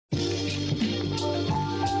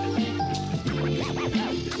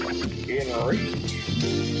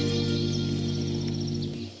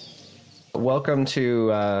Welcome to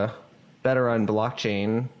Better on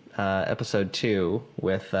Blockchain, episode 2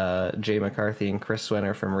 with Jay McCarthy and Chris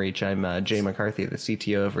Swinner from Reach. I'm Jay McCarthy, the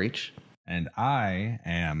CTO of Reach. And I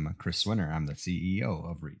am Chris Swinner. I'm the CEO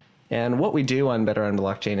of Reach. And what we do on Better on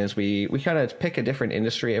Blockchain is we kind of pick a different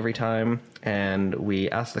industry every time, and we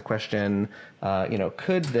ask the question,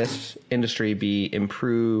 could this industry be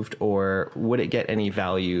improved, or would it get any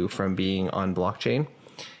value from being on blockchain?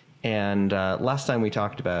 And last time we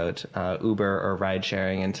talked about Uber or ride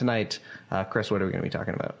sharing, and tonight, Chris, what are we going to be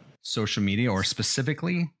talking about? Social media, or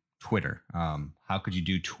specifically Twitter. How could you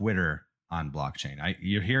do Twitter on blockchain?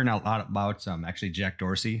 You're hearing a lot about, actually Jack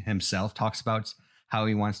Dorsey himself talks about how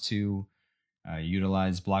he wants to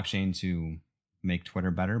utilize blockchain to make Twitter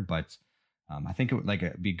better. But I think it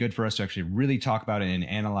would be good for us to actually really talk about it and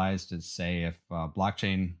analyze to say if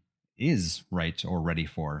blockchain is right or ready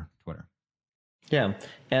for Twitter. Yeah.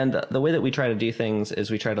 And the way that we try to do things is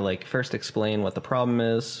we try to first explain what the problem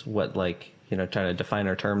is, try to define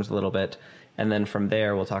our terms a little bit. And then from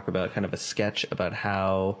there, we'll talk about kind of a sketch about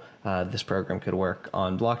how this program could work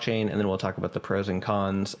on blockchain. And then we'll talk about the pros and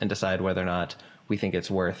cons and decide whether or not we think it's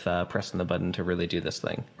worth pressing the button to really do this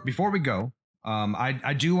thing. Before we go,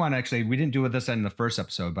 I do want to actually, we didn't do this in the first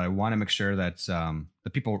episode, but I want to make sure that the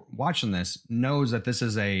people watching this knows that this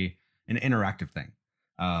is an interactive thing.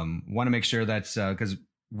 Want to make sure that's because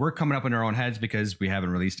we're coming up in our own heads because we haven't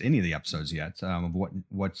released any of the episodes yet of what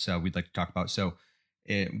we'd like to talk about. So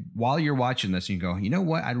while you're watching this, you go, you know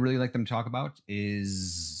what I'd really like them to talk about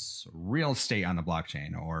is real estate on the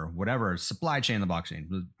blockchain or whatever, supply chain on the blockchain.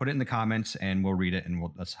 We'll put it in the comments and we'll read it, and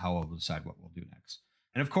that's how we'll decide what we'll do next.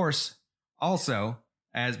 And of course, also,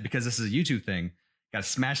 because this is a YouTube thing, got to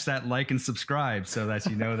smash that like and subscribe so that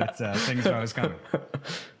you know that things are always coming.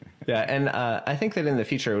 Yeah, and I think that in the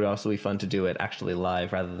future it would also be fun to do it actually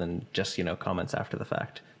live rather than just comments after the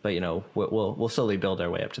fact. But we'll slowly build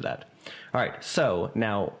our way up to that. All right. So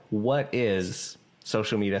now, what is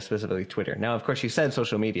social media, specifically Twitter? Now, of course, you said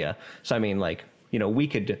social media. So I mean, we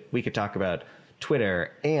could talk about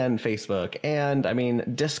Twitter and Facebook and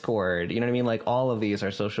Discord. You know what I mean? All of these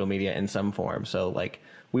are social media in some form. So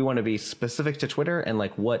we want to be specific to Twitter and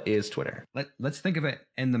what is Twitter? Let's think of it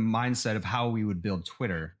in the mindset of how we would build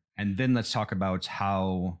Twitter. And then let's talk about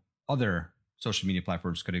how other social media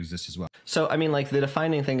platforms could exist as well. So, the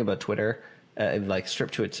defining thing about Twitter,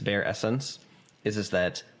 stripped to its bare essence, is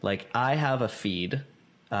that I have a feed,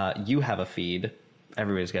 you have a feed,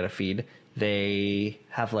 everybody's got a feed. They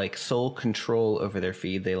have sole control over their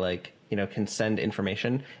feed. They can send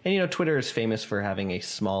information. And, Twitter is famous for having a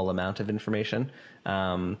small amount of information.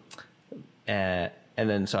 And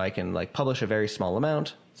then so I can publish a very small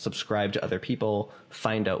amount, subscribe to other people,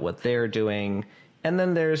 find out what they're doing. And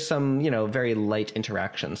then there's some, very light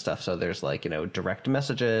interaction stuff. So there's direct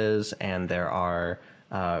messages, and there are,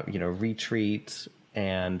 retweets,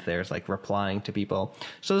 and there's replying to people.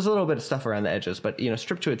 So there's a little bit of stuff around the edges, but,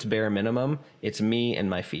 stripped to its bare minimum, it's me and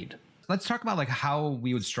my feed. Let's talk about how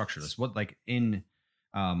we would structure this. Where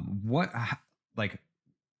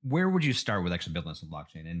would you start with actually building this on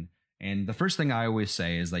blockchain? And the first thing I always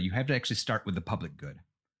say is that you have to actually start with the public good.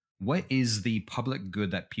 What is the public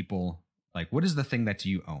good that people what is the thing that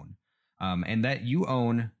you own? And that you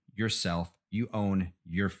own yourself, you own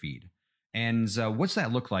your feed. And what's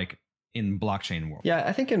that look like in blockchain world? Yeah,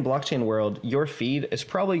 I think in blockchain world, your feed is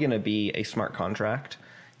probably going to be a smart contract.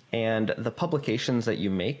 And the publications that you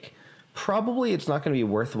make, probably it's not going to be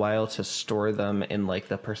worthwhile to store them in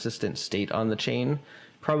the persistent state on the chain.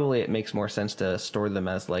 Probably it makes more sense to store them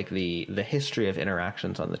as the history of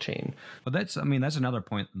interactions on the chain. But that's another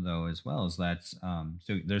point though as well, is that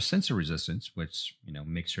so there's censor resistance, which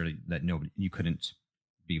makes sure that you couldn't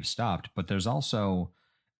be stopped. But there's also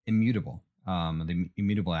immutable, the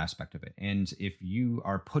immutable aspect of it. And if you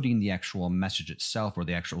are putting the actual message itself or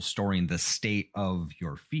the actual storing the state of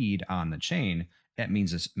your feed on the chain, that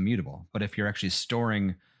means it's immutable. But if you're actually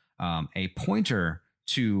storing a pointer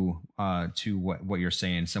to what you're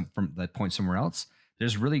saying from that point somewhere else,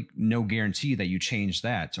 there's really no guarantee that you change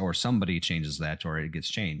that or somebody changes that or it gets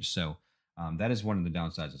changed. So that is one of the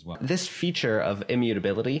downsides as well. This feature of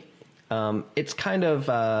immutability, it's kind of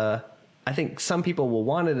I think some people will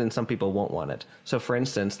want it and some people won't want it. So for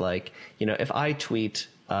instance, if I tweet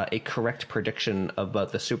a correct prediction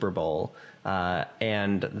about the Super Bowl,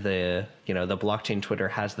 and the blockchain Twitter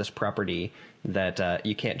has this property that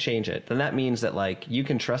you can't change it, then that means that you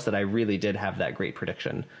can trust that I really did have that great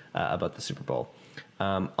prediction about the Super Bowl.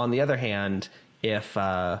 On the other hand, if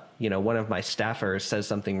one of my staffers says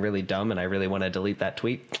something really dumb and I really want to delete that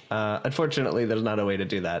tweet. Unfortunately, there's not a way to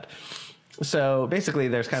do that. So basically,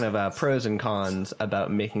 there's kind of pros and cons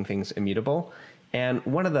about making things immutable. And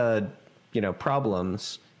one of the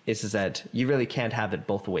problems is that you really can't have it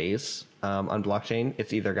both ways on blockchain.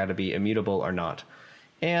 It's either got to be immutable or not.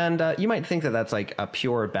 And you might think that that's like a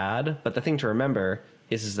pure bad, but the thing to remember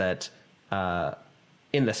is that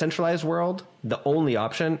in the centralized world, the only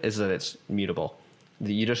option is that it's mutable.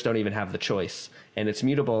 You just don't even have the choice, and it's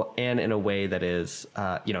mutable and in a way that is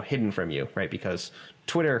hidden from you, right? Because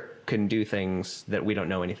Twitter can do things that we don't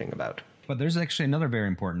know anything about. But there's actually another very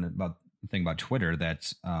important thing about Twitter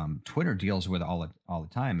that Twitter deals with all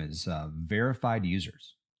the time is verified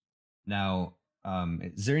users. Now,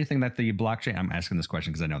 is there anything that the blockchain? I'm asking this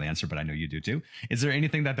question because I know the answer, but I know you do too. Is there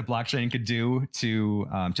anything that the blockchain could do to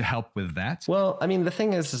help with that? Well, I mean, the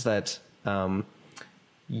thing is that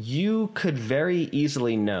you could very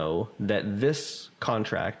easily know that this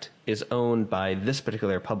contract is owned by this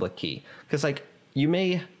particular public key, because like you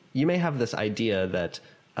may have this idea that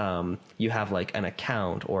you have like an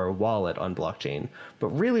account or a wallet on blockchain, but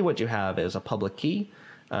really what you have is a public key.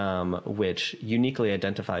 Which uniquely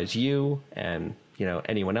identifies you and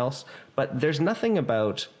anyone else. But there's nothing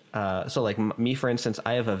about so like me, for instance,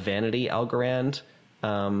 I have a vanity Algorand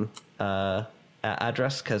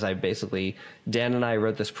address because Dan and I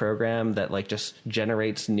wrote this program that like just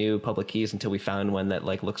generates new public keys until we found one that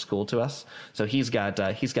like looks cool to us. So he's got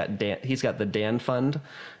the Dan fund,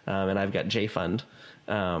 and I've got J fund.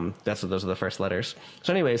 Those are the first letters.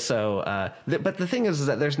 So anyway, but the thing is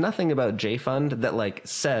that there's nothing about J Fund that like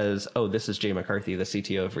says, oh, this is Jay McCarthy, the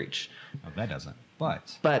CTO of Reach. No, that doesn't.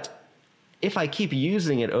 But if I keep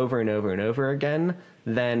using it over and over and over again,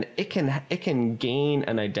 then it can gain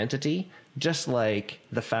an identity, just like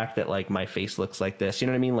the fact that like my face looks like this. You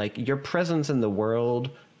know what I mean? Like your presence in the world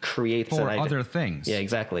creates for other things. Yeah,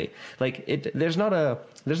 exactly. Like there's not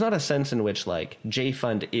a sense in which like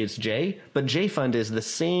JFund is J, but JFund is the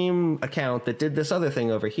same account that did this other thing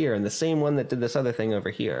over here and the same one that did this other thing over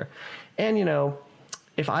here. And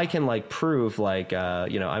if I can like prove like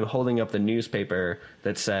I'm holding up the newspaper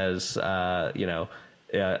that says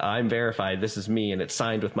I'm verified, this is me, and it's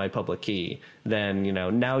signed with my public key, then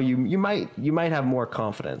now you might have more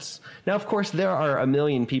confidence. Now, of course, there are a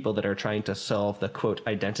million people that are trying to solve the quote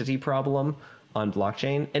identity problem on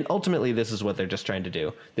blockchain, and ultimately this is what they're just trying to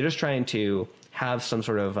do. They're just trying to have some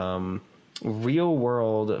sort of real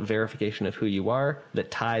world verification of who you are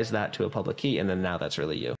that ties that to a public key, and then now that's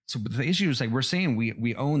really you. So the issue is like we're saying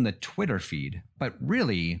we own the Twitter feed, but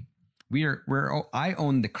really I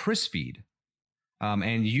own the Chris feed.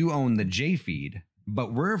 And you own the J feed,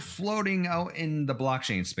 but we're floating out in the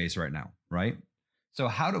blockchain space right now, right? So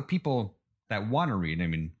how do people that want to read, I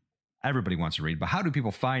mean, everybody wants to read, but how do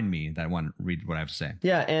people find me that want to read what I have to say?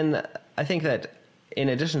 Yeah, and I think that in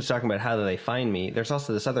addition to talking about how do they find me, there's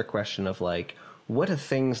also this other question of like, what do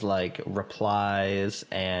things like replies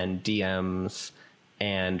and DMs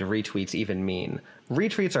and retweets even mean?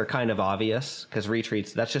 Retweets are kind of obvious because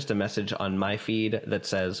retweets, that's just a message on my feed that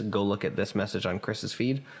says, go look at this message on Chris's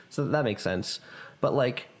feed. So that makes sense. But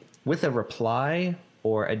like with a reply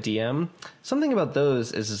or a DM, something about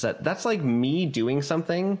those is that that's like me doing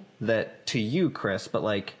something that to you, Chris, but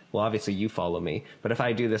like, well, obviously you follow me. But if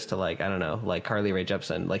I do this to like, I don't know, like Carly Rae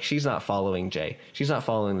Jepsen, like she's not following Jay. She's not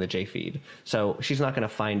following the J feed. So she's not going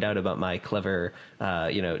to find out about my clever,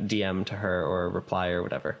 DM to her or reply or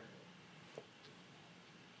whatever.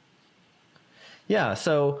 Yeah.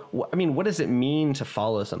 So, I mean, what does it mean to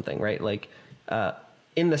follow something, right? Like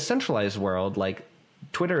in the centralized world, like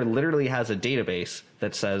Twitter literally has a database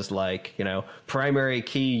that says like, primary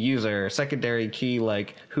key user, secondary key,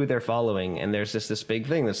 like who they're following. And there's just this big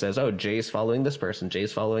thing that says, oh, Jay's following this person,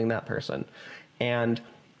 Jay's following that person. And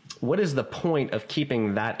what is the point of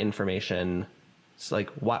keeping that information? It's like,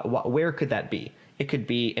 where could that be? It could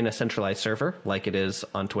be in a centralized server like it is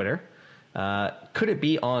on Twitter. Could it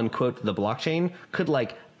be on, quote, the blockchain? Could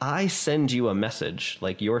like I send you a message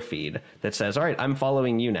like your feed that says, all right, I'm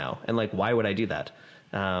following you now. And like, why would I do that?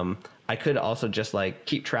 I could also just like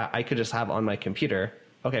keep track. I could just have on my computer.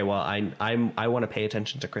 Okay, well, I want to pay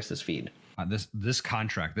attention to Chris's feed. This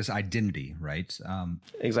contract, this identity, right?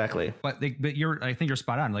 Exactly. But I think you're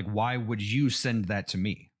spot on. Like, why would you send that to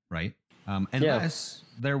me, right? Unless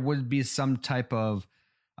there would be some type of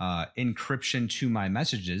encryption to my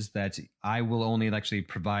messages that I will only actually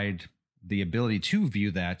provide the ability to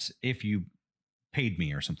view that if you paid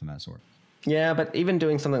me or something of that sort. Yeah, but even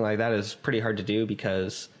doing something like that is pretty hard to do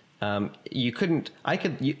because you could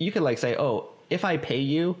like say, oh, if I pay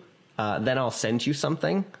you, then I'll send you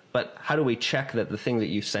something. But how do we check that the thing that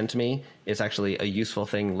you sent me is actually a useful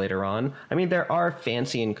thing later on? I mean, there are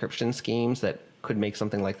fancy encryption schemes that could make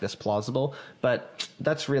something like this plausible, but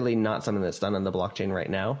that's really not something that's done on the blockchain right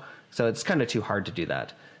now. So it's kind of too hard to do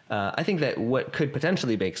that. I think that what could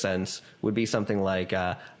potentially make sense would be something like,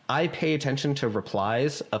 I pay attention to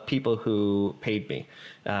replies of people who paid me.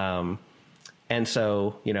 And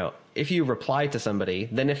so, if you reply to somebody,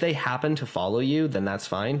 then if they happen to follow you, then that's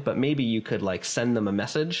fine. But maybe you could like send them a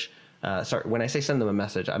message. Sorry, when I say send them a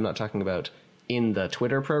message, I'm not talking about in the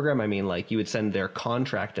Twitter program. I mean, like you would send their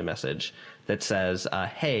contract a message that says,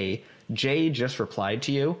 hey, Jay just replied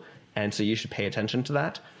to you. And so you should pay attention to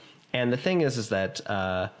that. And the thing is that,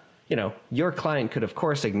 your client could, of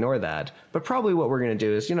course, ignore that. But probably what we're going to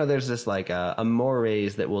do is, there's this like a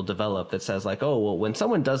mores that will develop that says like, oh, well, when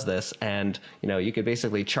someone does this and, you could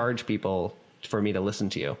basically charge people for me to listen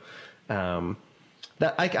to you.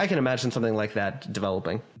 That I can imagine something like that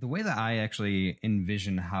developing. The way that I actually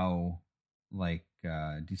envision how like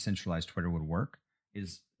decentralized Twitter would work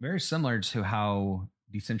is very similar to how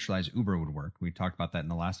decentralized Uber would work. We talked about that in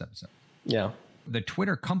the last episode. Yeah. The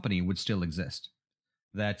Twitter company would still exist.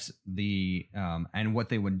 That's the and what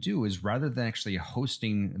they would do is rather than actually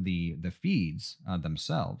hosting the feeds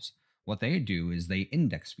themselves, what they do is they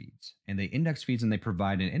index feeds and they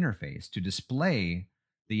provide an interface to display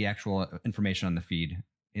the actual information on the feed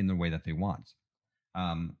in the way that they want.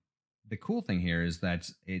 The cool thing here is that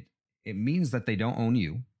it means that they don't own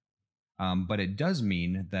you, but it does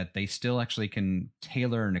mean that they still actually can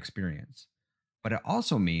tailor an experience. But it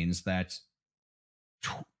also means that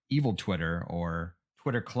evil Twitter or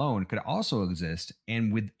Twitter clone could also exist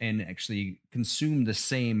and actually consume the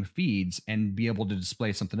same feeds and be able to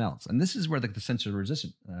display something else. And this is where the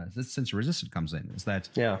censor-resistant comes in. Is that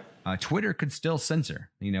Twitter could still censor?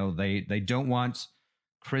 They don't want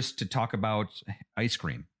Chris to talk about ice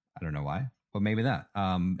cream. I don't know why, but maybe that.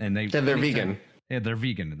 And they're vegan. Yeah, they're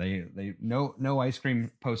vegan. They no ice cream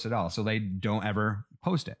posts at all, so they don't ever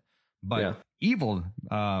post it. But evil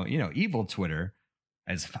Twitter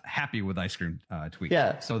is happy with ice cream tweets.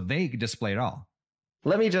 Yeah. So they display it all.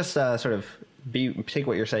 Let me just sort of take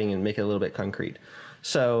what you're saying and make it a little bit concrete.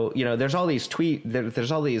 So, there's all these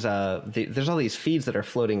there's all these feeds that are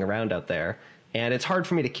floating around out there. And it's hard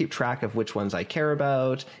for me to keep track of which ones I care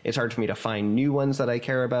about. It's hard for me to find new ones that I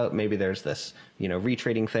care about. Maybe there's this,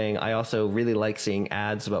 retrading thing. I also really like seeing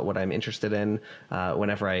ads about what I'm interested in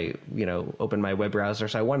whenever I, open my web browser.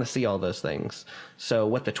 So I want to see all those things. So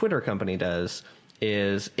what the Twitter company does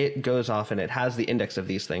is it goes off and it has the index of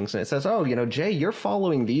these things and it says, oh, Jay, you're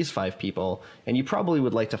following these 5 people and you probably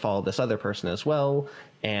would like to follow this other person as well.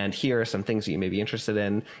 And here are some things that you may be interested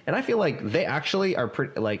in. And I feel like they actually are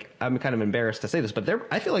I'm kind of embarrassed to say this, but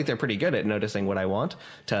I feel like they're pretty good at noticing what I want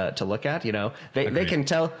to look at. They can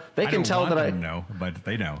tell that I know, but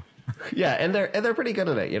they know. Yeah, and they're pretty good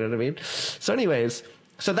at it. You know what I mean? So anyways,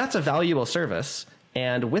 so that's a valuable service.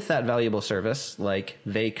 And with that valuable service, like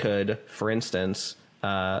they could, for instance,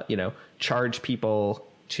 charge people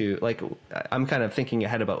to I'm kind of thinking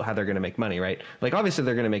ahead about how they're going to make money, right? Like obviously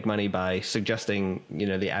they're going to make money by suggesting,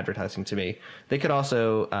 the advertising to me. They could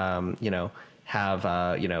also, have,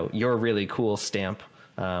 your really cool stamp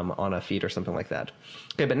on a feed or something like that.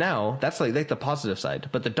 Okay, but now that's like the positive side.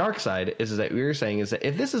 But the dark side is that we were saying is that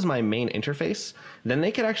if this is my main interface, then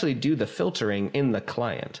they could actually do the filtering in the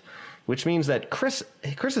client. Which means that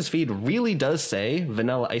Chris's feed really does say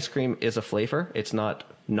vanilla ice cream is a flavor. It's not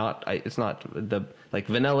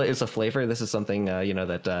vanilla is a flavor. This is something,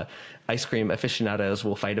 that ice cream aficionados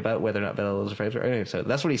will fight about whether or not vanilla is a flavor. Anyway, so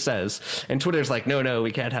that's what he says. And Twitter's like, no,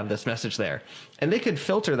 we can't have this message there. And they could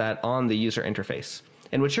filter that on the user interface.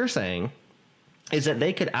 And what you're saying is that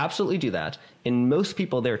they could absolutely do that. In most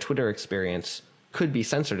people, their Twitter experience could be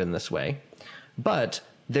censored in this way. But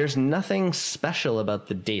there's nothing special about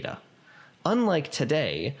the data. Unlike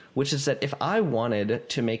today, which is that if I wanted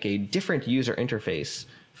to make a different user interface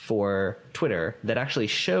for Twitter that actually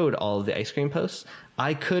showed all of the ice cream posts,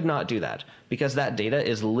 I could not do that because that data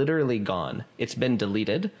is literally gone. It's been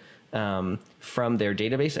deleted from their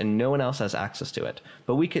database and no one else has access to it.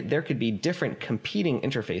 But there could be different competing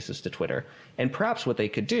interfaces to Twitter. And perhaps what they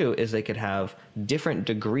could do is they could have different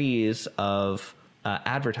degrees of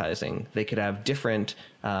advertising. They could have different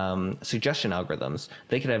suggestion algorithms.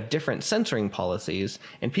 They could have different censoring policies,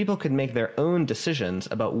 and people could make their own decisions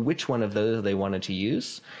about which one of those they wanted to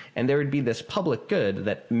use. And there would be this public good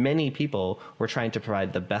that many people were trying to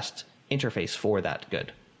provide the best interface for that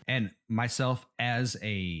good. And myself as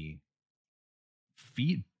a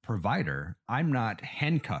feed provider, I'm not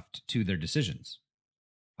handcuffed to their decisions.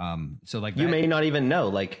 So like you that, may not even know.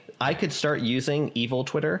 Like I could start using evil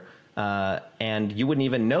Twitter, and you wouldn't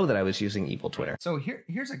even know that I was using evil Twitter. So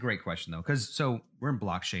here's a great question though, because so we're in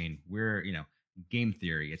blockchain, we're game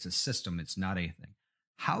theory. It's a system. It's not a thing.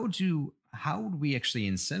 How would we actually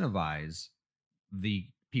incentivize the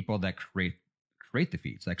people that create the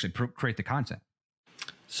feeds, actually create the content?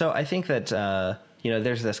 So I think that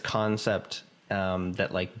there's this concept that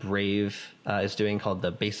like Brave is doing called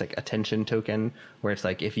the basic attention token, where it's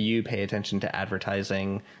like if you pay attention to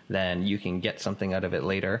advertising, then you can get something out of it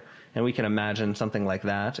later. And we can imagine something like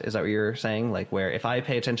that. Is that what you're saying? Like where if I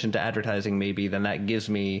pay attention to advertising, maybe then that gives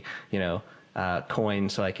me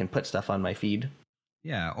coins so I can put stuff on my feed.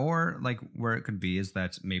 Yeah, or like where it could be is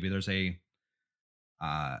that maybe there's a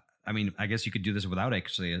I mean, I guess you could do this without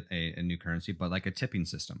actually a new currency, but like a tipping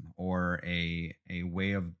system or a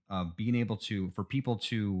way of being able to, for people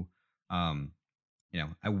to,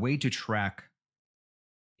 a way to track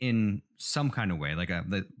in some kind of way. Like,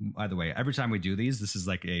 by the way, every time we do these, this is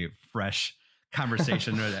like a fresh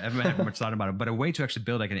conversation. I haven't had much thought about it, but a way to actually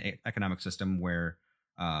build like an economic system where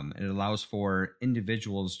it allows for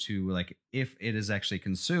individuals to, like, if it is actually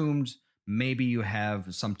consumed, maybe you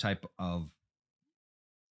have some type of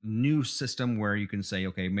new system where you can say,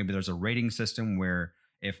 okay, maybe there's a rating system where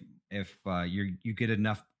if you get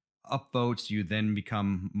enough upvotes, you then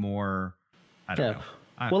become more. I don't know.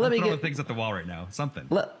 Well, let me get things at the wall right now. Something.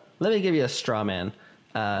 Let me give you a straw man.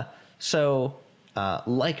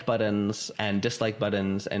 Like buttons and dislike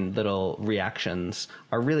buttons and little reactions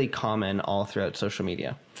are really common all throughout social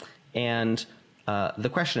media, and the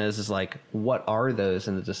question is like, what are those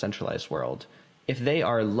in the decentralized world? If they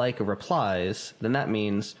are like replies, then that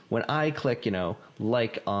means when I click,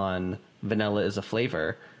 like on vanilla is a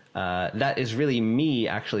flavor, that is really me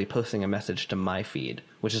actually posting a message to my feed,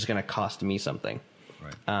 which is going to cost me something.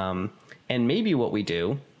 Right. And maybe what we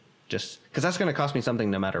do, just because that's going to cost me something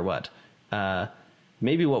no matter what.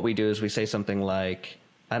 Maybe what we do is we say something like,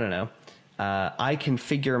 I don't know, I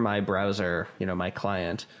configure my browser, my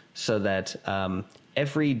client, so that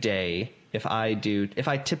every day, if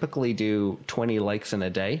I typically do 20 likes in a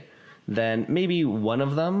day, then maybe one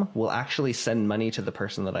of them will actually send money to the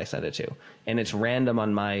person that I sent it to. And it's random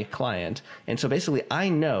on my client. And so basically I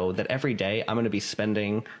know that every day I'm going to be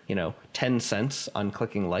spending, 10 cents on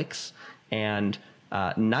clicking likes, and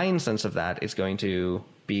 9 cents of that is going to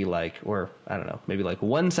be like, or I don't know, maybe like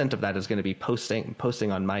 1 cent of that is going to be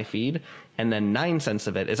posting on my feed. And then 9 cents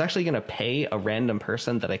of it is actually going to pay a random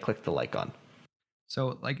person that I clicked the like on.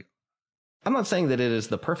 So like, I'm not saying that it is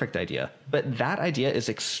the perfect idea, but that idea is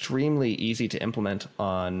extremely easy to implement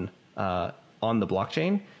on the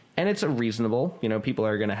blockchain, and it's a reasonable. People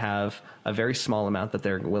are going to have a very small amount that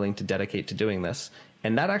they're willing to dedicate to doing this,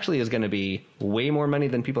 and that actually is going to be way more money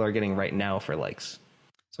than people are getting right now for likes.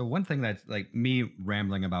 So one thing that's like me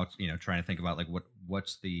rambling about, trying to think about like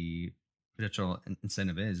what's the potential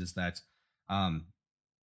incentive is that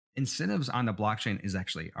incentives on the blockchain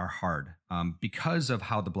are hard because of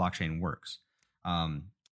how the blockchain works.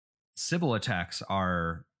 Sybil attacks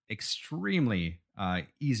are extremely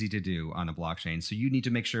easy to do on a blockchain. So you need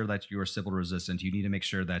to make sure that you're Sybil resistant. You need to make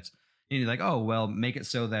sure that like, oh, well, make it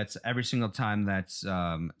so that every single time that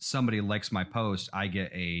somebody likes my post, I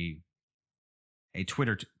get a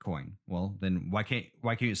Twitter coin. Well, then why can't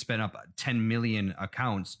you spin up 10 million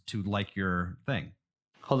accounts to like your thing?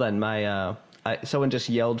 Hold on, someone just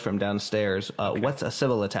yelled from downstairs. Okay. What's a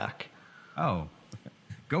Sybil attack? Oh,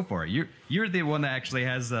 go for it. You're the one that actually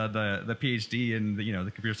has the PhD in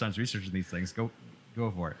the computer science research in these things. Go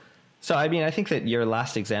for it. So I mean, I think that your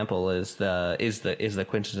last example is the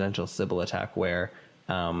quintessential Sybil attack, where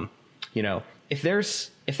if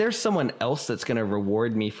there's someone else that's going to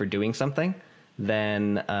reward me for doing something,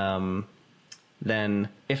 then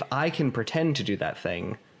if I can pretend to do that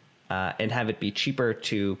thing, and have it be cheaper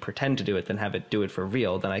to pretend to do it than have it do it for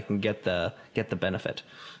real, then I can get the benefit. Right.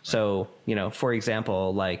 So, for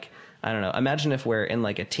example, like, I don't know, imagine if we're in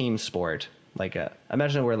like a team sport,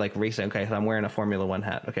 imagine we're like racing. Okay, so I'm wearing a Formula One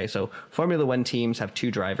hat. Okay, so Formula One teams have 2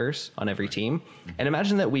 drivers on every team. Mm-hmm. And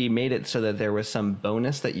imagine that we made it so that there was some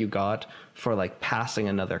bonus that you got for like passing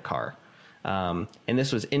another car. And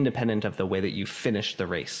this was independent of the way that you finished the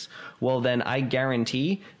race. Well, then I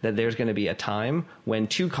guarantee that there's going to be a time when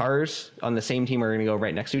 2 cars on the same team are going to go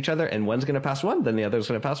right next to each other, and one's going to pass one, then the other's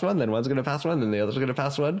going to pass one, then one's going to pass one, then the other's going to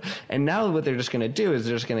pass one. And now what they're just going to do is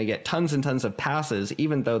they're just going to get tons and tons of passes,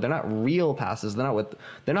 even though they're not real passes. They're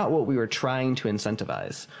not what we were trying to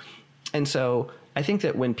incentivize. And so I think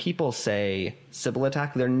that when people say Sybil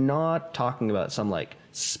attack, they're not talking about some like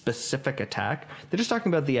specific attack. They're just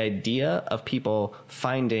talking about the idea of people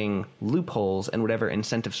finding loopholes in whatever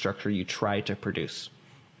incentive structure you try to produce.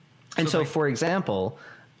 And so, for example,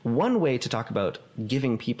 one way to talk about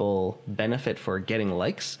giving people benefit for getting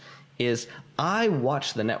likes is I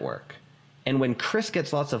watch the network, and when Chris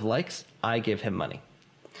gets lots of likes, I give him money.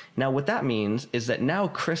 Now, what that means is that now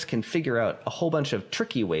Chris can figure out a whole bunch of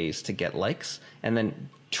tricky ways to get likes and then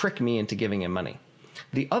trick me into giving him money.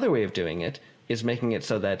 The other way of doing it is making it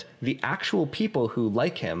so that the actual people who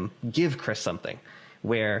like him give Chris something,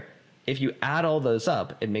 where if you add all those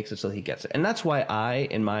up, it makes it so he gets it. And that's why I,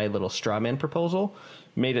 in my little straw man proposal,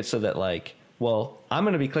 made it so that like, well, I'm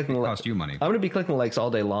going to be clicking. Cost you money. I'm going to be clicking likes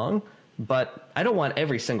all day long, but I don't want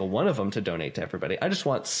every single one of them to donate to everybody. I just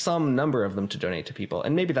want some number of them to donate to people.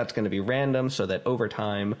 And maybe that's going to be random so that over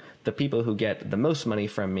time, the people who get the most money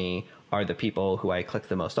from me are the people who I click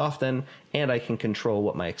the most often, and I can control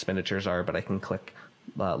what my expenditures are, but I can click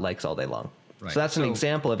likes all day long. Right. So that's an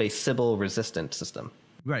example of a Sybil-resistant system.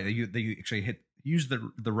 Right. They actually use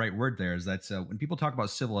the right word there. Is that when people talk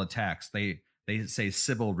about Sybil attacks, they say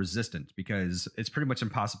Sybil-resistant because it's pretty much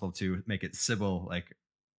impossible to make it Sybil like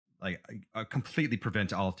completely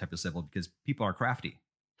prevent all type of Sybil because people are crafty.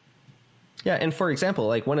 Yeah, and for example,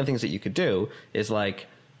 like one of the things that you could do is like,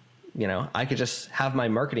 you know, I could just have my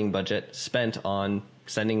marketing budget spent on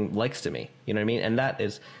sending likes to me. You know what I mean?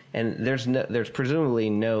 And there's presumably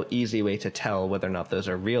no easy way to tell whether or not those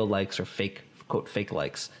are real likes or fake, quote, fake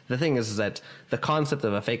likes. The thing is that the concept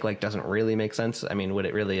of a fake like doesn't really make sense. I mean, what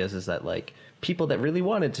it really is that like people that really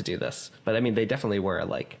wanted to do this, but I mean, they definitely were a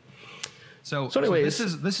like. So anyways,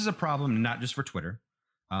 this is a problem not just for Twitter.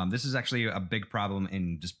 This is actually a big problem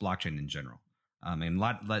in just blockchain in general. And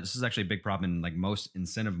this is actually a big problem in like most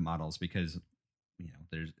incentive models because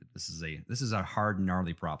this is a hard,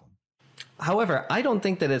 gnarly problem. However, I don't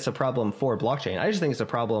think that it's a problem for blockchain. I just think it's a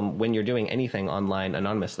problem when you're doing anything online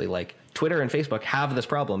anonymously. Like Twitter and Facebook have this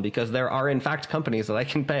problem because there are in fact companies that I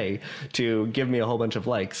can pay to give me a whole bunch of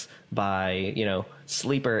likes by,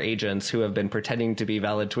 sleeper agents who have been pretending to be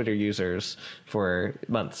valid Twitter users for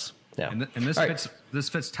months. Yeah. And this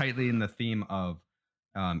fits tightly in the theme of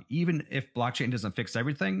even if blockchain doesn't fix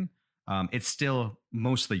everything, it's still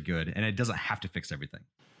mostly good and it doesn't have to fix everything.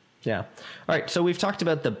 Yeah. All right. So we've talked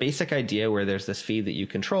about the basic idea where there's this feed that you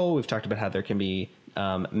control. We've talked about how there can be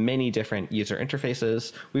many different user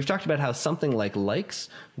interfaces. We've talked about how something like likes,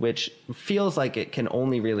 which feels like it can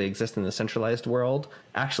only really exist in the centralized world,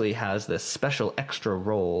 actually has this special extra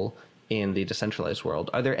role in the decentralized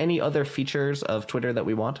world. Are there any other features of Twitter that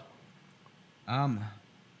we want?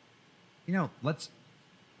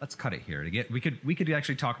 Let's cut it here. We could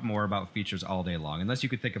actually talk more about features all day long, unless you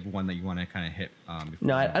could think of one that you want to kind of hit.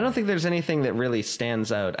 No, I don't think there's anything that really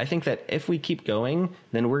stands out. I think that if we keep going,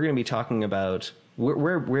 then we're going to be talking about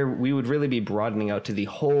where we would really be broadening out to the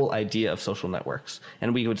whole idea of social networks,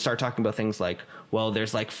 and we would start talking about things like, well,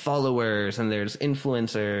 there's like followers and there's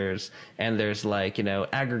influencers and there's like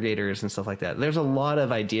aggregators and stuff like that. There's a lot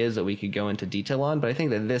of ideas that we could go into detail on, but I think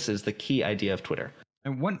that this is the key idea of Twitter.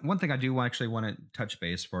 And one thing I do actually want to touch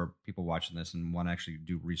base for people watching this and want to actually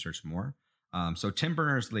do research more. So Tim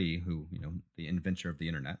Berners-Lee, who, the inventor of the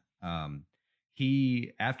internet,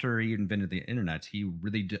 after he invented the internet, he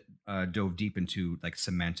really dove deep into like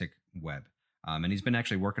semantic web. And he's been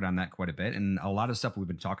actually working on that quite a bit. And a lot of stuff we've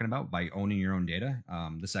been talking about by owning your own data.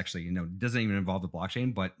 This actually, doesn't even involve the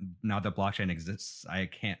blockchain, but now that blockchain exists,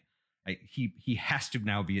 he has to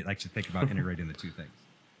now be like to think about integrating the two things.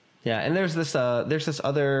 Yeah, and there's this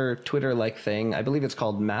other Twitter-like thing. I believe it's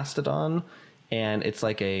called Mastodon, and it's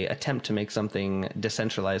like a attempt to make something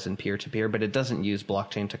decentralized and peer-to-peer, but it doesn't use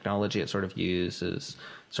blockchain technology. It sort of uses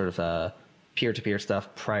sort of peer-to-peer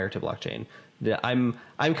stuff prior to blockchain. I'm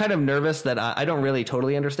kind of nervous that I don't really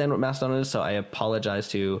totally understand what Mastodon is, so I apologize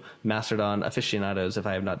to Mastodon aficionados if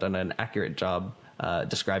I have not done an accurate job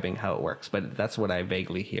describing how it works, but that's what I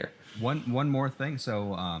vaguely hear. One more thing.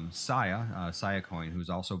 So Saya Coin, who's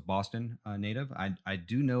also Boston native, I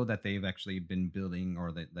do know that they've actually been building,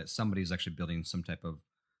 or that somebody's actually building some type of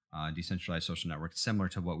decentralized social network similar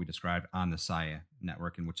to what we described on the Saya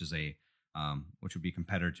network, and which would be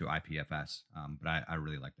competitor to IPFS. But I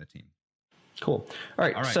really like that team. Cool. All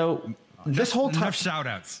right. So this whole time, enough shout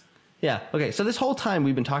outs. Yeah. Okay. So this whole time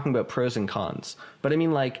we've been talking about pros and cons, but I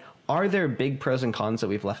mean, like, are there big pros and cons that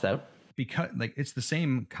we've left out? Because it's the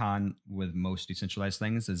same con with most decentralized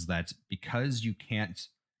things, is that because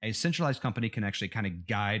a centralized company can actually kind of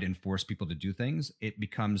guide and force people to do things, it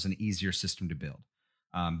becomes an easier system to build.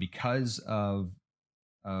 Because of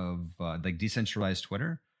like decentralized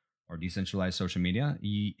Twitter or decentralized social media,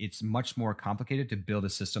 it's much more complicated to build a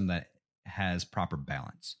system that has proper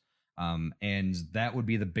balance. And that would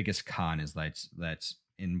be the biggest con, is that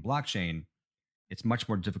in blockchain, it's much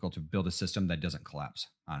more difficult to build a system that doesn't collapse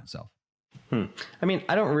on itself. I mean,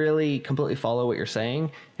 I don't really completely follow what you're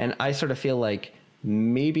saying, and I sort of feel like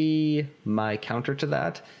maybe my counter to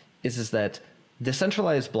that is that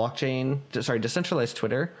decentralized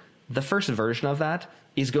Twitter, the first version of that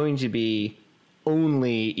is going to be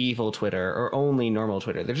only evil Twitter or only normal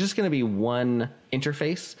Twitter. There's just going to be one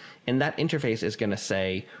interface, and that interface is going to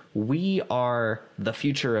say, we are the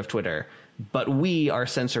future of Twitter, but we are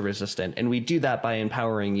censor resistant, and we do that by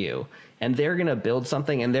empowering you. And they're going to build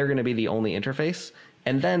something, and they're going to be the only interface.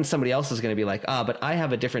 And then somebody else is going to be like, but I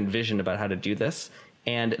have a different vision about how to do this.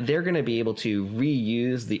 And they're going to be able to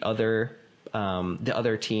reuse the other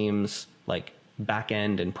teams, like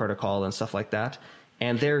backend and protocol and stuff like that.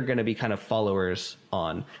 And they're going to be kind of followers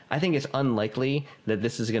on. I think it's unlikely that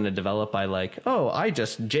this is going to develop by like,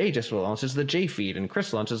 Jay just launches the J feed and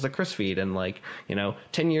Chris launches the Chris feed. And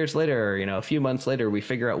 10 years later, a few months later, we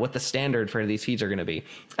figure out what the standard for these feeds are going to be.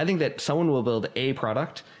 I think that someone will build a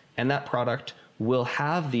product, and that product will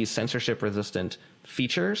have these censorship resistant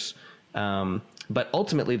features. But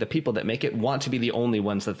ultimately, the people that make it want to be the only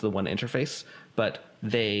ones that's the one interface, but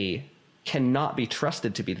they cannot be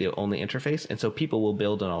trusted to be the only interface. And so people will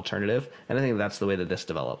build an alternative. And I think that's the way that this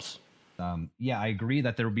develops. Yeah, I agree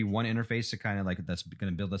that there will be one interface to kind of that's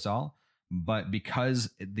going to build this all. But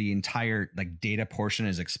because the entire data portion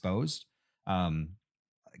is exposed, that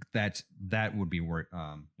would be worth,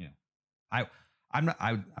 I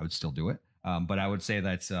would still do it. But I would say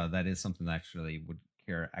that is something that I actually would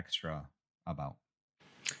care extra about.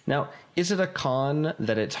 Now, is it a con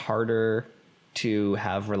that it's harder to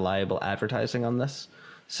have reliable advertising on this?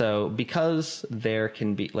 So because there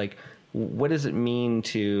can be what does it mean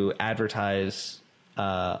to advertise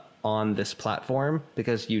on this platform?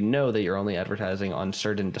 Because that you're only advertising on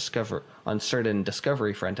certain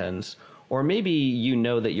discovery front ends, or maybe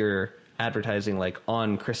that you're advertising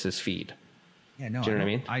on Chris's feed. Yeah, no, do you know what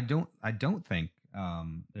I mean? I don't think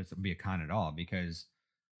there's be a con at all, because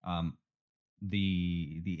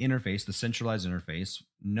the interface, the centralized interface,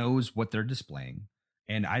 knows what they're displaying,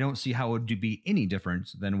 and I don't see how it would be any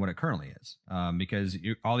different than what it currently is, because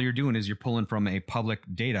all you're doing is you're pulling from a public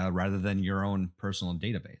data rather than your own personal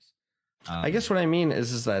database. I guess what I mean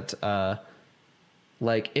is that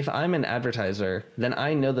if I'm an advertiser, then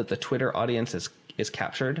I know that the Twitter audience is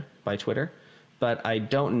captured by Twitter, but I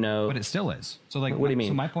don't know. But it still is. So what do you mean?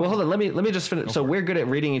 So my point, well, hold on. Let me just finish. So we're good at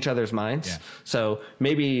reading each other's minds. Yeah. So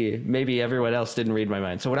maybe everyone else didn't read my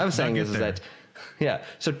mind. So what I was saying is that, yeah.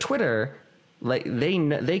 So Twitter,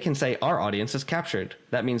 they can say our audience is captured.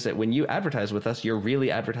 That means that when you advertise with us, you're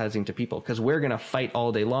really advertising to people, because we're gonna fight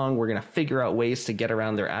all day long. We're gonna figure out ways to get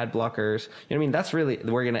around their ad blockers. You know what I mean? That's really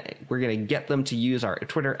we're gonna get them to use our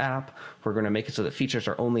Twitter app. We're gonna make it so that features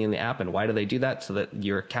are only in the app. And why do they do that? So that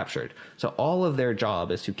you're captured. So all of their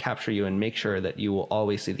job is to capture you and make sure that you will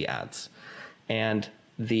always see the ads. And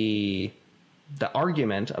the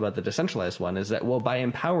argument about the decentralized one is that, well, by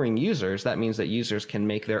empowering users, that means that users can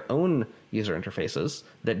make their own user interfaces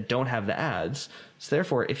that don't have the ads. So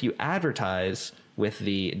therefore, if you advertise with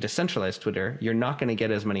the decentralized Twitter, you're not going to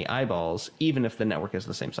get as many eyeballs, even if the network is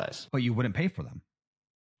the same size. But you wouldn't pay for them.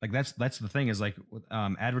 That's the thing, is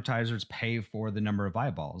advertisers pay for the number of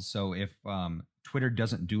eyeballs. So if Twitter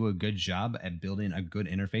doesn't do a good job at building a good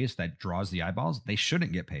interface that draws the eyeballs, they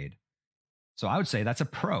shouldn't get paid. So I would say that's a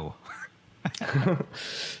pro.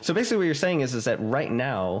 So basically what you're saying is that right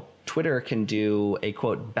now Twitter can do a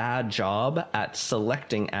quote bad job at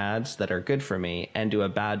selecting ads that are good for me and do a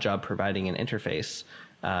bad job providing an interface,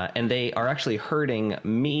 and they are actually hurting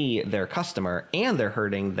me, their customer, and they're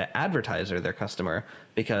hurting the advertiser, their customer,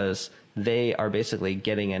 because they are basically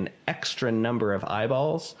getting an extra number of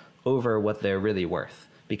eyeballs over what they're really worth,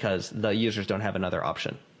 because the users don't have another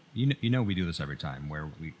option. We do this every time,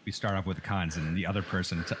 where we start off with the cons and the other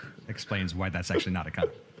person explains why that's actually not a con.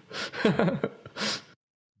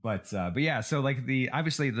 But yeah, so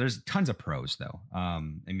obviously there's tons of pros though. I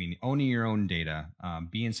mean, owning your own data,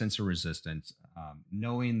 being censor resistant,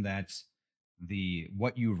 knowing that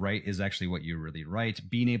what you write is actually what you really write,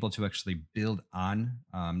 being able to actually build on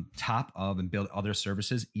top of and build other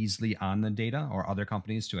services easily on the data, or other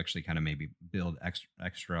companies to actually kind of maybe build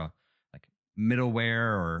extra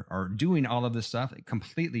middleware or doing all of this stuff. It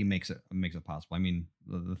completely makes it possible. I mean,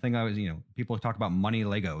 the thing people talk about money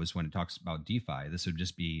Legos when it talks about DeFi. This would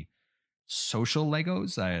just be social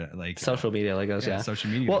Legos, social media Legos. Yeah,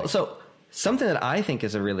 social media. Well, Legos. So something that I think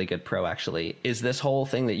is a really good pro actually is this whole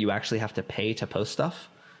thing that you actually have to pay to post stuff.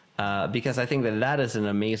 because I think that is an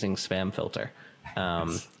amazing spam filter.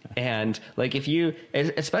 And like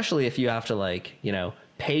especially if you have to like,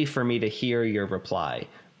 pay for me to hear your reply,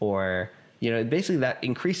 or, basically that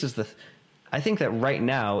increases I think that right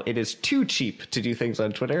now it is too cheap to do things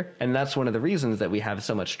on Twitter. And that's one of the reasons that we have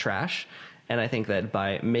so much trash. And I think that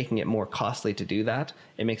by making it more costly to do that,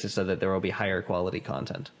 it makes it so that there will be higher quality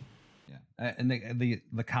content. Yeah. And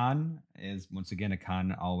the con is, once again, a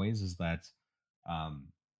con always is that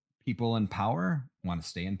people in power want to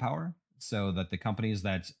stay in power, so that the companies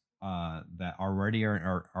that already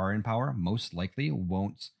are in power most likely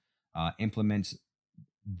won't implement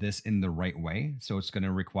this in the right way. So it's going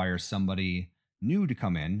to require somebody new to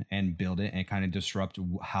come in and build it and kind of disrupt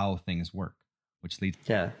how things work, which leads.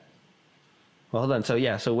 Yeah. Well, hold on.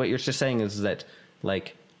 So what you're just saying is that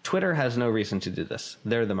like Twitter has no reason to do this.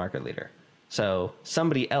 They're the market leader. So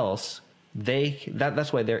somebody else,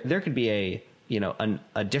 that's why there could be a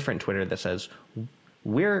different Twitter that says,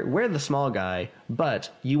 we're the small guy, but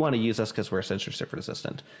you want to use us because we're censorship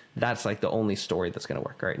resistant. That's like the only story that's going to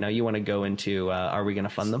work. Right now, you want to go into are we going to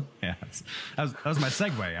fund them? Yeah, that was my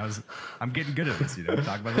segue. I'm getting good at this.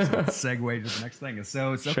 Talk about this and segue to the next thing.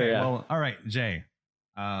 So it's okay. Sure, yeah. Well, all right, Jay.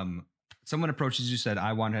 Someone approaches you, said,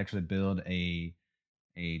 I want to actually build a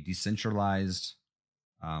decentralized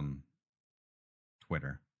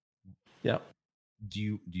Twitter. Yep.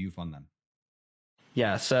 Do you fund them?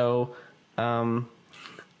 Yeah. So. I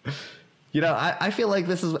feel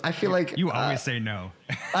like you always say no.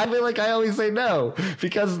 I feel like I always say no,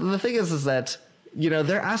 because the thing is that,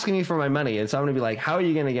 they're asking me for my money. And so I'm going to be like, how are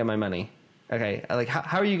you going to get my money? Okay. Like,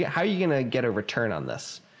 how are you going to get a return on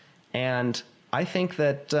this? And I think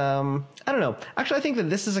that, I don't know. Actually, I think that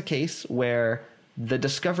this is a case where the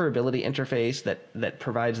discoverability interface that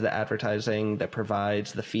provides the advertising, that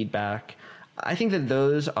provides the feedback, I think that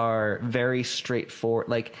those are very straightforward.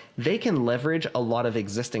 Like, they can leverage a lot of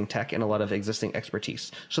existing tech and a lot of existing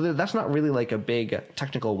expertise. So that's not really like a big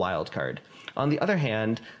technical wild card. On the other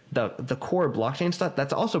hand, the core blockchain stuff,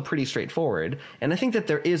 that's also pretty straightforward. And I think that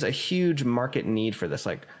there is a huge market need for this.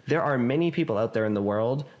 Like, there are many people out there in the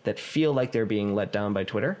world that feel like they're being let down by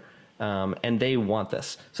Twitter, and they want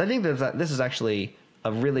this. So I think that this is actually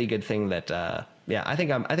a really good thing that, yeah, I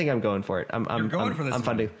think I'm going for it. I'm going for this. I'm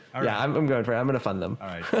funding. Right. Yeah, I'm going for it. I'm going to fund them. All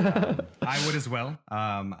right. I would as well.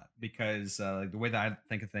 Because the way that I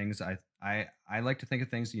think of things, I like to think of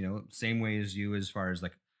things, same way as you, as far as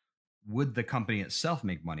like, would the company itself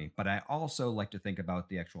make money? But I also like to think about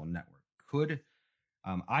the actual network.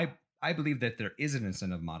 I believe that there is an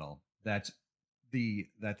incentive model that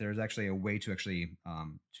there's actually a way to actually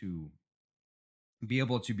to be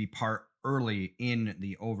able to be part early in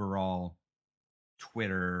the overall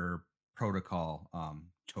Twitter protocol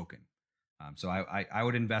token. So I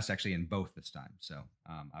would invest actually in both this time. So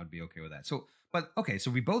I would be okay with that. So, but okay, so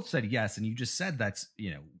we both said yes, and you just said that's,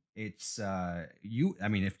 it's you. I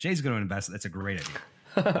mean, if Jay's going to invest, that's a great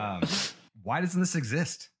idea. Why doesn't this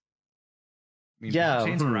exist? I mean,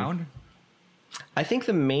 blockchain's around. I think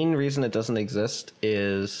the main reason it doesn't exist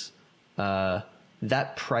is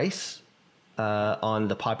that price on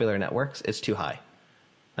the popular networks is too high.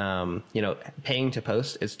 Paying to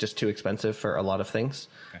post is just too expensive for a lot of things.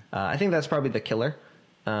 Okay. I think that's probably the killer.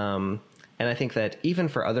 And I think that even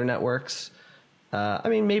for other networks,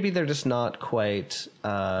 maybe they're just not quite,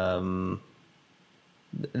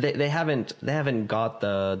 they haven't got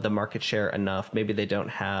the market share enough. Maybe they don't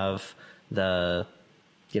have the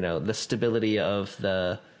stability of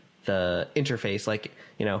the interface. Like,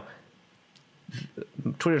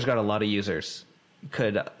 Twitter's got a lot of users.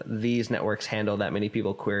 Could these networks handle that many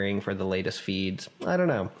people querying for the latest feeds? I don't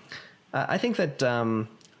know. I think that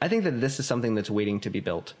this is something that's waiting to be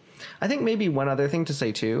built. I think maybe one other thing to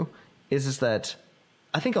say too is that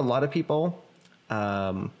I think a lot of people,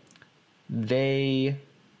 they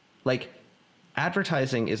like,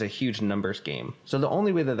 advertising is a huge numbers game. So the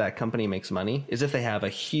only way that company makes money is if they have a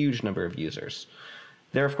huge number of users.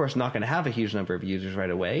 They're of course not going to have a huge number of users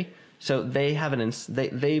right away. So they have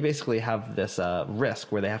they basically have this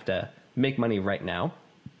risk where they have to make money right now.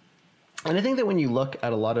 And I think that when you look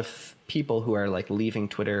at a lot of people who are like leaving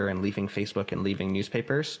Twitter and leaving Facebook and leaving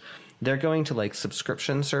newspapers, they're going to like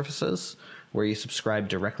subscription services where you subscribe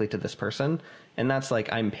directly to this person. And that's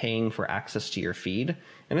like, I'm paying for access to your feed.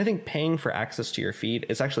 And I think paying for access to your feed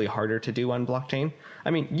is actually harder to do on blockchain. I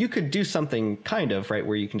mean, you could do something kind of, right,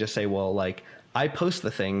 where you can just say, well, like, I post the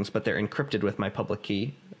things, but they're encrypted with my public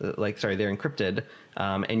key. They're encrypted,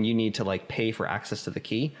 and you need to like pay for access to the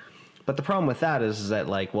key. But the problem with that is that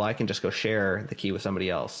like, well, I can just go share the key with somebody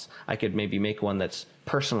else. I could maybe make one that's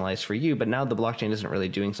personalized for you, but now the blockchain isn't really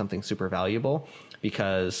doing something super valuable.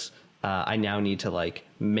 because I now need to like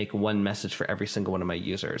make one message for every single one of my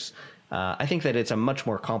users. I think that it's a much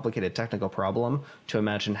more complicated technical problem to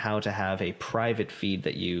imagine how to have a private feed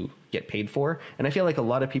that you get paid for. And I feel like a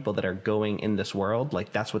lot of people that are going in this world,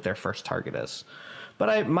 like that's what their first target is.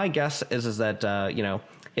 But my guess is that, you know,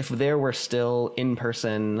 if there were still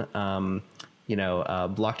in-person,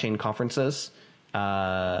 blockchain conferences,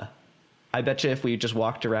 I bet you if we just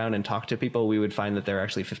walked around and talked to people, we would find that there are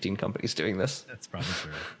actually 15 companies doing this. That's probably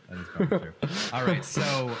true. That is probably true. All right.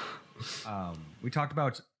 So we talked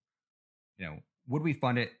about, you know, would we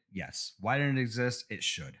fund it? Yes. Why didn't it exist? It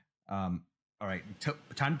should. All right.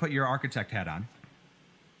 Time to put your architect hat on.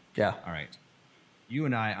 Yeah. All right. You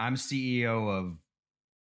and I'm CEO of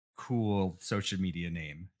cool social media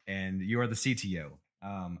name, and you are the CTO.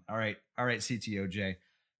 All right, CTO Jay.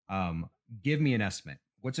 Give me an estimate.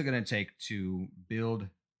 What's it going to take to build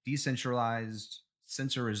decentralized,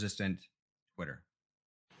 censor-resistant Twitter?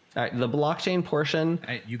 All right, the blockchain portion.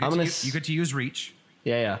 You get to use Reach.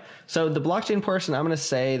 Yeah. So the blockchain portion, I'm going to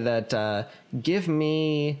say that give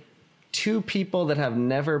me 2 people that have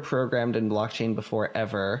never programmed in blockchain before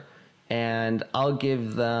ever, and I'll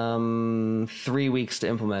give them 3 weeks to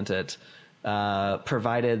implement it,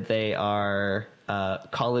 provided they are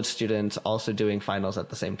college students also doing finals at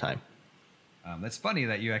the same time. That's funny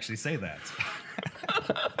that you actually say that.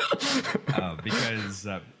 Because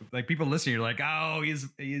like people listening, you're like, oh,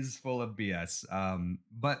 he's full of BS.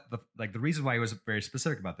 But the reason why he was very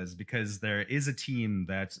specific about this is because there is a team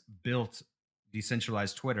that built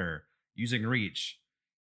decentralized Twitter using Reach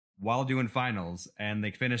while doing finals, and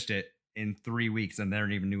they finished it in 3 weeks, and they never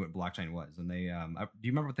even knew what blockchain was. And they, do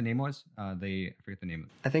you remember what the name was? I forget the name.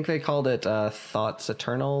 I think they called it Thoughts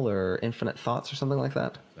Eternal or Infinite Thoughts or something like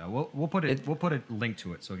that. So we'll put a link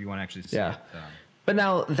to it. So if you want to actually see it. But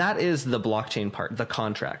now that is the blockchain part, the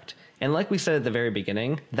contract. And like we said at the very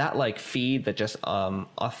beginning, that like feed that just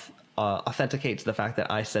authenticates the fact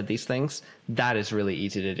that I said these things, that is really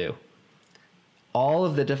easy to do. All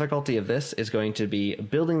of the difficulty of this is going to be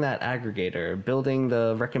building that aggregator, building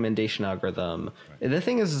the recommendation algorithm. Right. The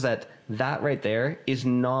thing is that right there is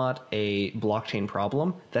not a blockchain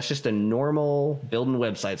problem. That's just a normal building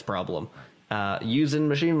websites problem, using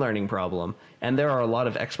machine learning problem. And there are a lot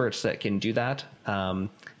of experts that can do that.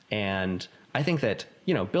 And I think that,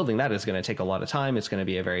 you know, building that is going to take a lot of time. It's going to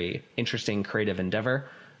be a very interesting, creative endeavor.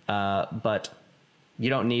 But you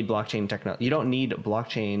don't need blockchain technology. You don't need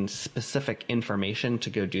blockchain specific information to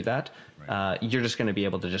go do that. Right. You're just going to be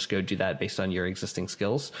able to just go do that based on your existing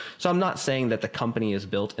skills. So I'm not saying that the company is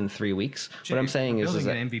built in 3 weeks. Jay, what I'm saying is building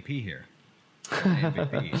that an MVP here.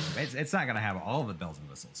 MVP. It's not going to have all the bells and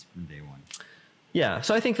whistles from day one. Yeah.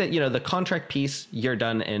 So I think that, you know, the contract piece, you're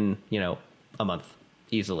done in, you know, a month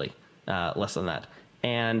easily, less than that.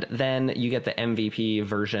 And then you get the MVP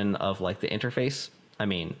version of like the interface. I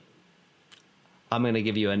mean, I'm going to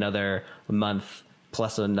give you another month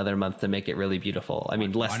plus another month to make it really beautiful. I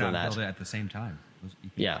mean, less than that. Build it at the same time.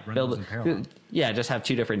 Yeah, just have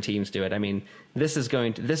 2 different teams do it. I mean, this is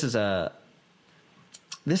one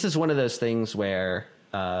of those things where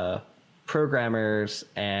programmers,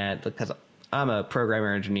 and because I'm a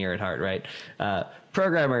programmer engineer at heart, right?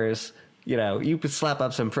 Programmers, you know, you could slap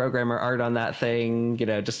up some programmer art on that thing, you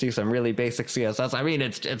know, just do some really basic CSS. I mean,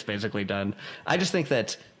 it's basically done. I just think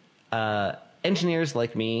that engineers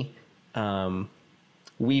like me,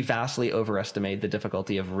 we vastly overestimate the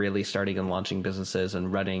difficulty of really starting and launching businesses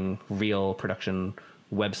and running real production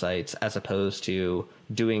websites as opposed to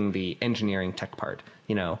doing the engineering tech part.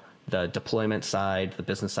 You know, the deployment side, the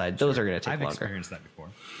business side, those are going to take longer. I've experienced that before.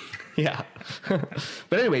 Yeah.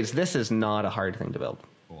 But anyways, this is not a hard thing to build.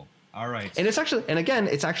 Cool. All right. And it's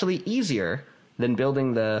actually easier than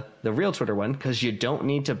building the real Twitter one, because you don't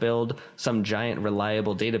need to build some giant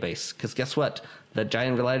reliable database. Because guess what? The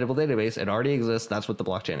giant reliable database, it already exists. That's what the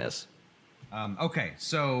blockchain is. Okay,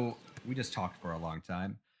 so we just talked for a long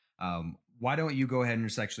time. Why don't you go ahead and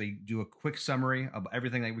just actually do a quick summary of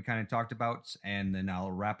everything that we kind of talked about, and then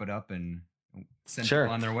I'll wrap it up and send people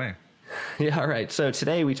on their way. Yeah, all right. So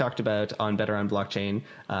today we talked about on Better on Blockchain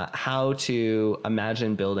how to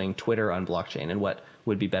imagine building Twitter on blockchain and what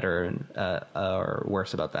would be better or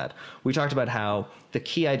worse about that. We talked about how the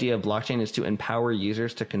key idea of blockchain is to empower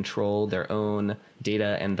users to control their own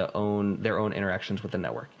data and their own interactions with the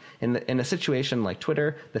network. In a situation like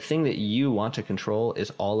Twitter, the thing that you want to control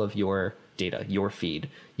is all of your data, your feed.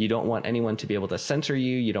 You don't want anyone to be able to censor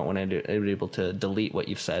you. You don't want to be able to delete what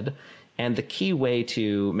you've said. And the key way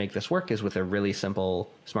to make this work is with a really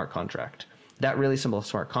simple smart contract. That really simple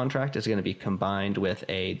smart contract is going to be combined with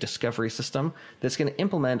a discovery system that's going to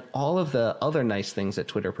implement all of the other nice things that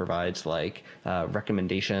Twitter provides, like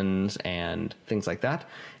recommendations and things like that.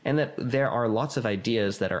 And that there are lots of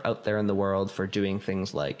ideas that are out there in the world for doing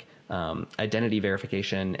things like identity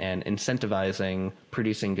verification and incentivizing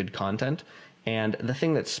producing good content. And the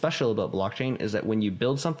thing that's special about blockchain is that when you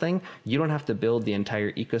build something, you don't have to build the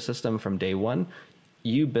entire ecosystem from day one.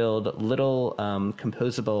 You build little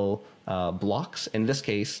composable blocks. In this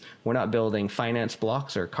case, we're not building finance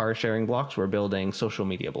blocks or car sharing blocks. We're building social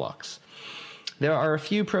media blocks. There are a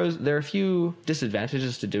few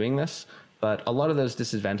disadvantages to doing this, but a lot of those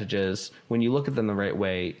disadvantages, when you look at them the right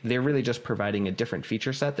way, they're really just providing a different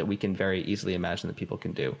feature set that we can very easily imagine that people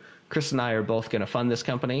can do. Chris and I are both going to fund this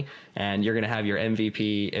company, and you're going to have your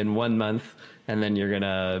MVP in 1 month, and then you're going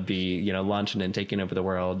to be, launching and taking over the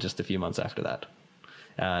world just a few months after that.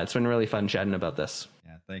 It's been really fun chatting about this.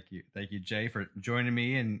 Yeah, thank you, Jay, for joining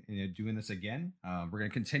me and doing this again. We're going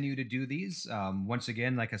to continue to do these. Once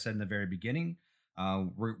again, like I said in the very beginning,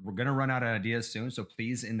 we're going to run out of ideas soon. So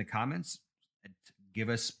please, in the comments, give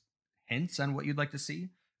us hints on what you'd like to see.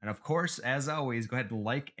 And of course, as always, go ahead and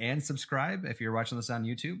like and subscribe if you're watching this on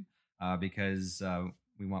YouTube, because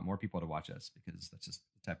we want more people to watch us, because that's just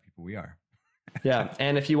the type of people we are. Yeah,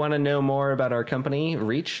 and if you want to know more about our company,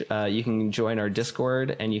 Reach, you can join our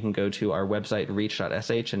Discord, and you can go to our website,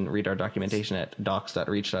 reach.sh, and read our documentation at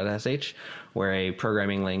docs.reach.sh. We're a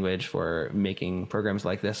programming language for making programs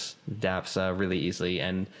like this, dApps, really easily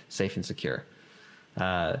and safe and secure.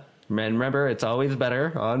 And remember, it's always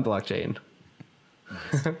better on blockchain.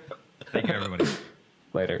 Thank you, everybody.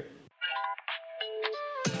 Later.